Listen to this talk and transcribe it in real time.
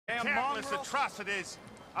countless atrocities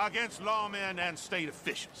against lawmen and state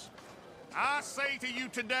officials. I say to you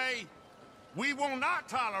today, we will not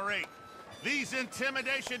tolerate these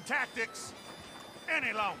intimidation tactics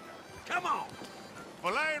any longer. Come on!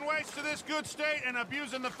 For laying waste to this good state and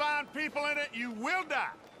abusing the fine people in it, you will die.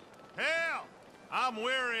 Hell, I'm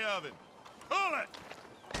weary of it. Pull it!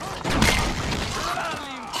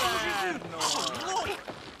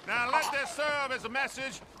 Now let this serve as a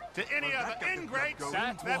message to any of the ingrates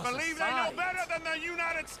that believe they know better than the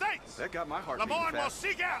United States. That got my heart Lemoyne will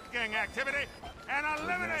seek out gang activity and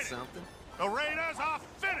eliminate it. The Raiders are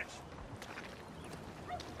finished.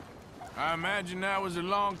 I imagine that was a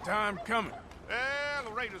long time coming. Well,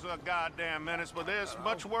 the Raiders are a goddamn menace, but there's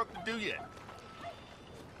much work to do yet.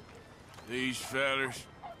 These fellers,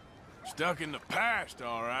 stuck in the past,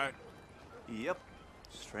 all right. Yep.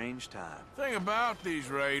 Strange time. Thing about these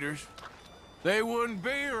Raiders, they wouldn't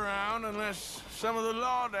be around unless some of the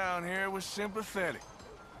law down here was sympathetic.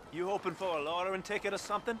 You hoping for a lottery ticket or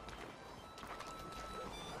something?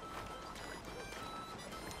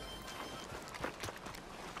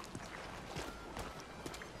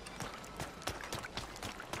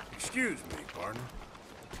 Excuse me, partner.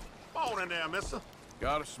 Morning there, mister.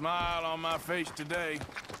 Got a smile on my face today.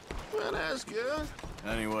 Well, that's good.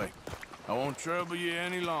 Anyway, I won't trouble you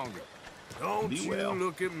any longer. Don't you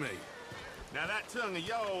look at me. Now that tongue of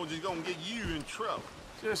yours is gonna get you in trouble.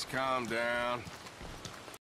 Just calm down.